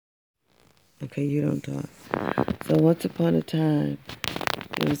Okay, you don't talk. So once upon a time,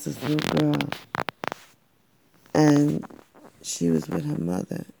 there was this little girl, and she was with her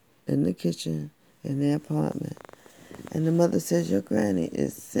mother in the kitchen in their apartment. And the mother says, your granny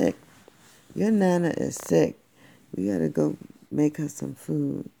is sick. Your nana is sick. We gotta go make her some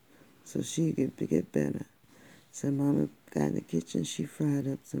food so she could get better. So Mama got in the kitchen. She fried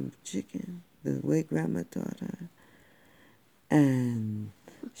up some chicken the way Grandma taught her. And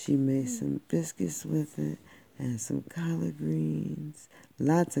she made some biscuits with it and some collard greens.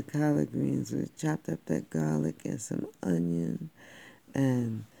 Lots of collard greens. We chopped up that garlic and some onion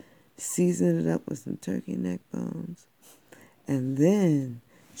and seasoned it up with some turkey neck bones. And then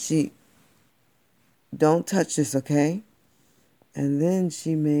she, don't touch this, okay? And then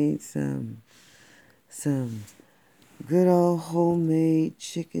she made some good old homemade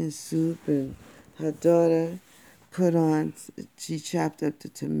chicken soup, and her daughter she chopped up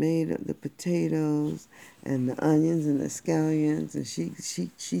the potatoes, and the onions and the scallions, and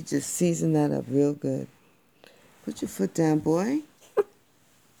she just seasoned that up real good. Put your foot down, boy.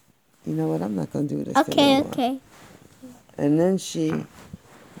 You know what? I'm not gonna do this thing anymore. Okay. And then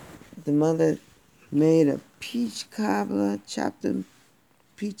the mother made a peach cobbler, chopped them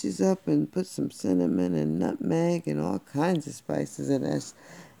peaches up and put some cinnamon and nutmeg and all kinds of spices. And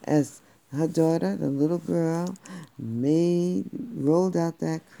as her daughter, the little girl, rolled out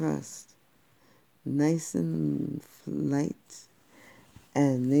that crust, nice and light,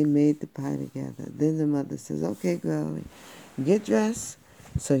 and they made the pie together. Then the mother says, okay, girlie, get dressed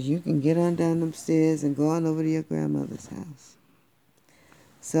so you can get on down them stairs and go on over to your grandmother's house.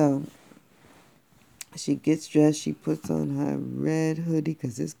 So she gets dressed, she puts on her red hoodie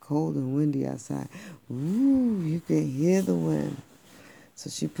because it's cold and windy outside. Ooh, you can hear the wind. So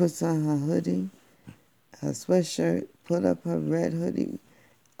she puts on her hoodie, her sweatshirt, put up her red hoodie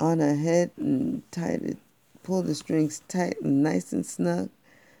on her head and pull the strings tight and nice and snug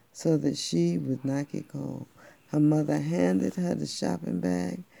so that she would not get cold. Her mother handed her the shopping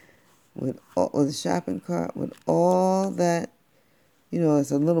bag or the shopping cart with all that.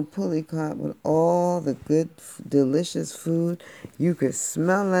 It's a little pulley cart with all the good, delicious food. You could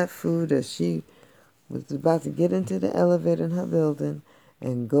smell that food as she was about to get into the elevator in her building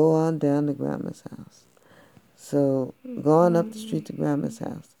and go on down to Grandma's house. So, going up the street to Grandma's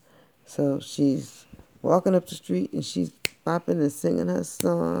house. So, she's walking up the street and she's bopping and singing her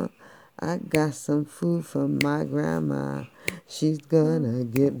song. I got some food for my grandma. She's gonna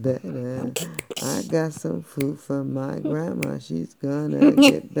get better. I got some food for my grandma. She's gonna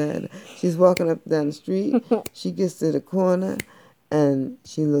get better. She's walking up down the street. She gets to the corner and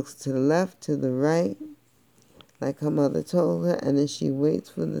she looks to the left, to the right, like her mother told her, and then she waits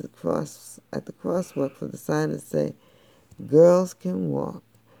for the crosswalk for the sign to say, girls can walk.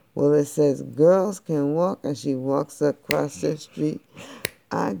 Well, it says girls can walk, and she walks across the street.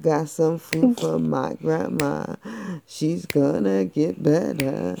 I got some food for my grandma. She's gonna get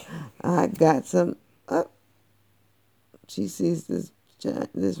better. I got some. Oh, she sees this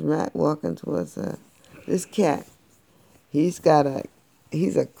rat walking towards her. This cat. He's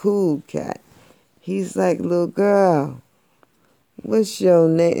a cool cat. He's like, little girl, what's your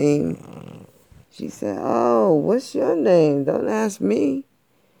name? She said, oh, what's your name? Don't ask me.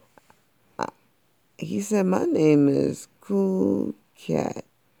 He said, my name is Cool Cat.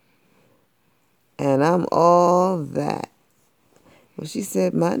 And I'm all that. Well, she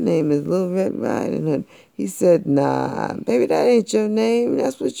said, my name is Little Red Ridinghood. He said, nah, baby, that ain't your name.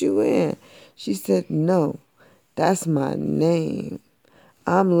 That's what you in. She said, no, that's my name.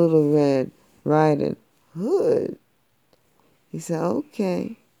 I'm Little Red Riding Hood. He said,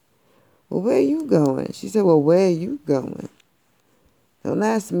 okay. Well, where you going? She said, well, where are you going? Don't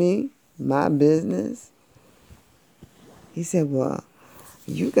ask me. My business. He said, well,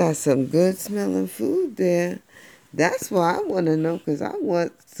 you got some good smelling food there. That's why I want to know, because I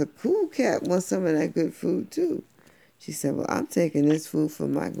want the cool cat wants some of that good food too. She said, well, I'm taking this food for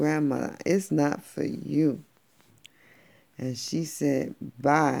my grandmother. It's not for you. And she said,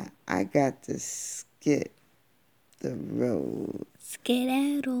 bye. I got to skip the road.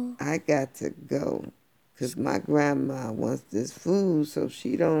 Skedaddle. I got to go because my grandma wants this food so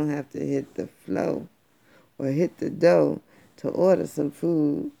she don't have to hit the floor or hit the dough to order some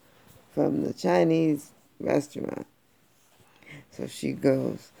food from the Chinese restaurant. So she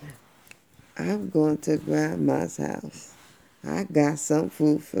goes, I'm going to grandma's house. I got some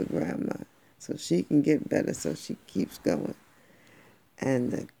food for grandma so she can get better. So she keeps going.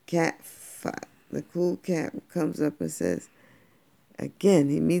 And the cool cat comes up and says, again,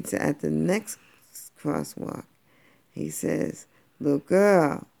 he meets her at the next crosswalk. He says, little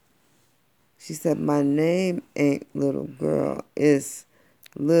girl, She said, my name ain't little girl. It's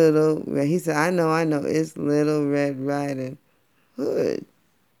Little Red. He said, I know. It's Little Red Riding Hood.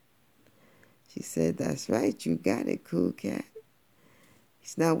 She said, that's right. You got it, cool cat. He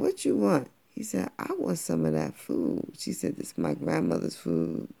said, now what you want? He said, I want some of that food. She said, this is my grandmother's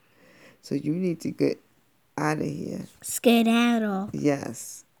food. So you need to get out of here. Skedaddle.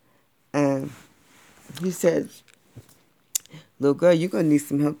 Yes. And he said, little girl, you're going to need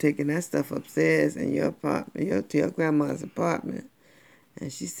some help taking that stuff upstairs in your apartment, to your grandma's apartment.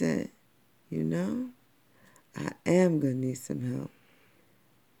 And she said, you know, I am going to need some help.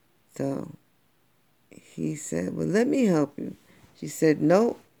 So he said, well, let me help you. She said,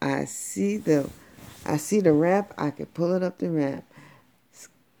 no, I see the ramp. I can pull it up the ramp.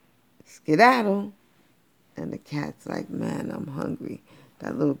 Skedaddle. And the cat's like, man, I'm hungry.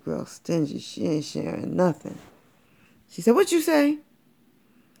 That little girl's stingy. She ain't sharing nothing. She said, what you say?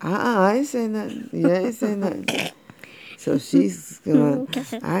 I ain't say nothing. You ain't say nothing. So she's going,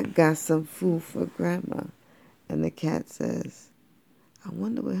 I got some food for Grandma. And the cat says, I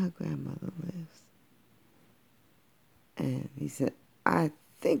wonder where her grandmother lives. And he said, I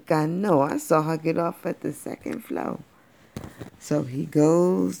think I know. I saw her get off at the second floor. So he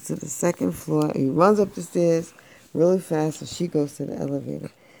goes to the second floor. He runs up the stairs really fast, so she goes to the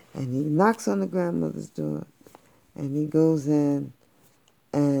elevator. And he knocks on the grandmother's door. And he goes in,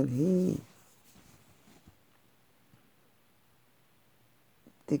 and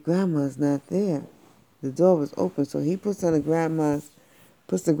the grandma's not there. The door was open, so he puts the grandma's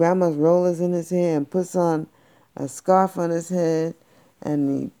rollers in his hair and puts on a scarf on his head,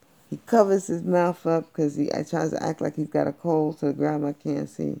 and he covers his mouth up because he tries to act like he's got a cold so the grandma can't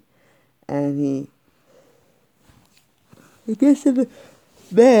see. And he gets in the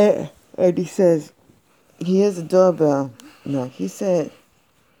bed, and he says, he hears the doorbell knock. He said,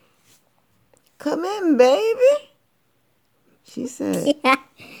 come in, baby. She said, Yeah.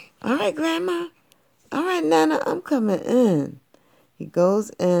 all right, Grandma. All right, Nana, I'm coming in. He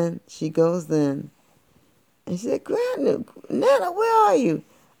goes in. She goes in. And she said, Nana, where are you?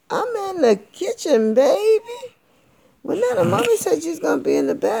 I'm in the kitchen, baby. Well, Nana, Mommy said you was going to be in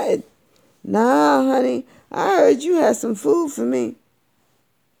the bed. Nah, honey, I heard you had some food for me.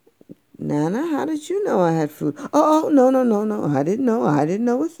 Nana, how did you know I had food? Oh, no. I didn't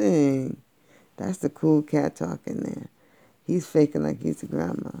know a thing. That's the cool cat talking there. He's faking like he's a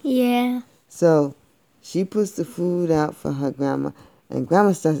grandma. Yeah. So she puts the food out for her grandma, and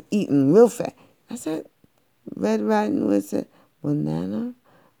Grandma starts eating real fast. I said, Red Riding Hood said, well, Nana,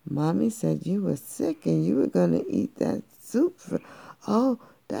 Mommy said you were sick and you were going to eat that soup. Oh,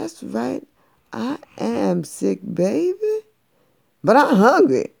 that's right. I am sick, baby. But I'm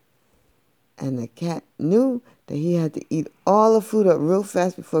hungry. And the cat knew that he had to eat all the food up real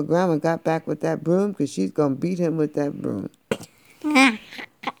fast before Grandma got back with that broom, because she's going to beat him with that broom.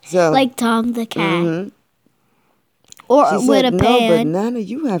 So, like Tom the cat. Mm-hmm. Or she with said, a no, pan. but Nana,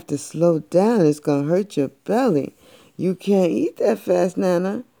 you have to slow down. It's going to hurt your belly. You can't eat that fast,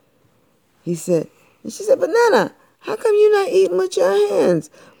 Nana. He said, and she said, but Nana, how come you're not eating with your hands?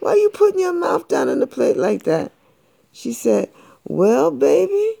 Why are you putting your mouth down on the plate like that? She said, well,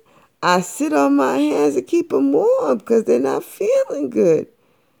 baby, I sit on my hands to keep them warm because they're not feeling good.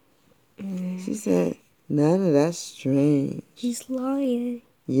 She said, Nana, that's strange. He's lying.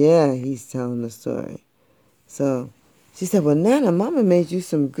 Yeah, he's telling the story. So she said, well, Nana, Mama made you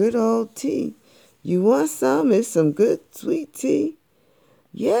some good old tea. You want some? It's some good sweet tea.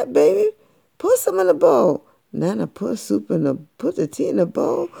 Yeah, baby, put some in the bowl. Nana, put the tea in the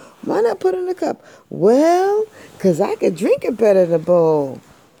bowl. Why not put it in the cup? Well, 'cause I could drink it better in the bowl.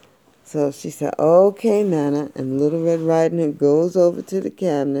 So she said, okay, Nana. And Little Red Riding Hood goes over to the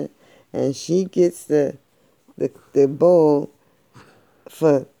cabinet, and she gets the bowl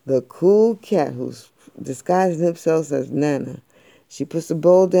for the cool cat who's disguising himself as Nana. She puts the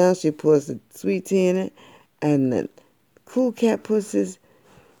bowl down, she pours the sweet tea in it, and the cool cat puts his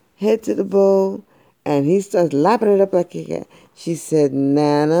head to the bowl, and he starts lapping it up like a cat. She said,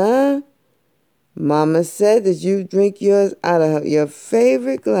 Nana, Mama said that you drink yours out of your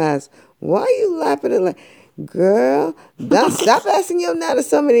favorite glass. Why are you lapping it like... Girl, don't stop asking your Nana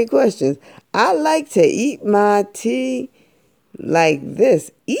so many questions. I like to eat my tea like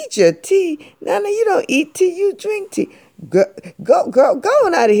this. Eat your tea? Nana, you don't eat tea, you drink tea. Go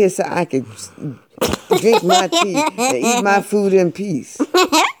on out of here so I can drink my tea and eat my food in peace.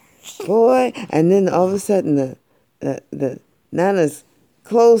 Boy, and then all of a sudden the Nana's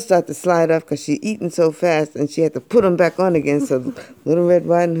clothes start to slide off because she's eating so fast, and she had to put them back on again so Little Red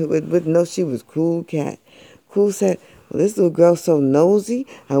Riding Hood wouldn't know she was Cool Cat. Cool said, well, this little girl's so nosy.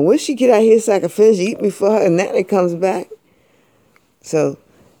 I wish she'd get out here so I could finish eating before her nanny comes back. So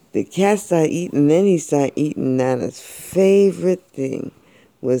the cat started eating, and then he started eating. Nana's favorite thing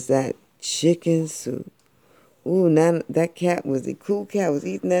was that chicken soup. Ooh, Nana, that cat was the cool cat was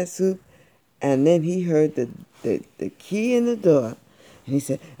eating that soup, and then he heard the key in the door. And he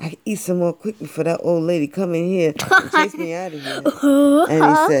said, I can eat some more quick before that old lady come in here and chase me out of here. And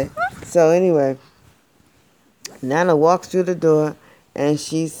he said, so anyway, Nana walks through the door and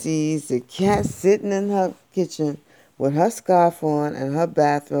she sees the cat sitting in her kitchen with her scarf on and her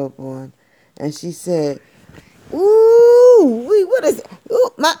bathrobe on. And she said, ooh, wait, what is it?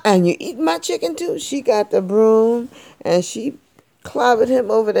 Ooh, and you eat my chicken too? She got the broom and she clobbered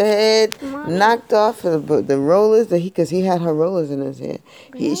him over the head, Mommy. knocked off the rollers because he had her rollers in his hair.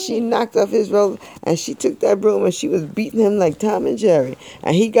 She knocked off his rollers, and she took that broom and she was beating him like Tom and Jerry.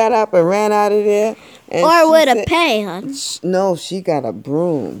 And he got up and ran out of there. And Or with a pan. No, she got a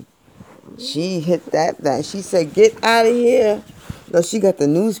broom. She hit that. She said, get out of here. No, she got the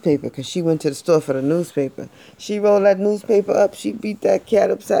newspaper because she went to the store for the newspaper. She rolled that newspaper up. She beat that cat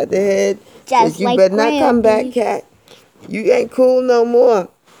upside the head. Just said, you like better not come back, Granny. cat. You ain't cool no more.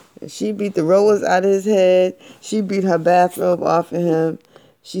 And she beat the rollers out of his head. She beat her bathrobe off of him.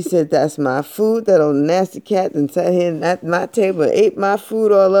 She said, that's my food. That old nasty cat and sat here at my table and ate my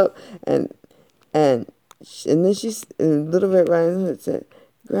food all up. And then Little Red Riding Hood said,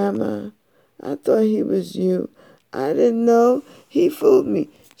 Grandma, I thought he was you. I didn't know. He fooled me.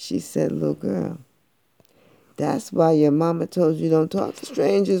 She said, little girl, that's why your mama told you don't talk to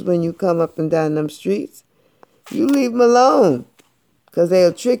strangers when you come up and down them streets. You leave them alone, because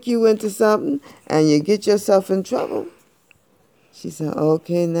they'll trick you into something and you get yourself in trouble. She said,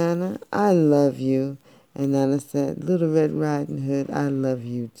 okay, Nana, I love you. And Nana said, Little Red Riding Hood, I love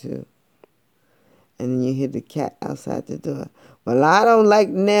you too. And then you hear the cat outside the door. Well, I don't like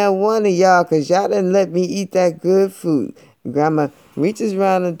now one of y'all because y'all didn't let me eat that good food. And Grandma reaches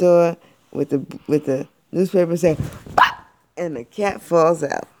around the door with the newspaper and says, pop! And the cat falls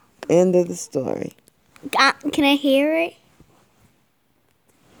out. End of the story. Can I hear it?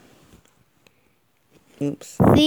 Oops.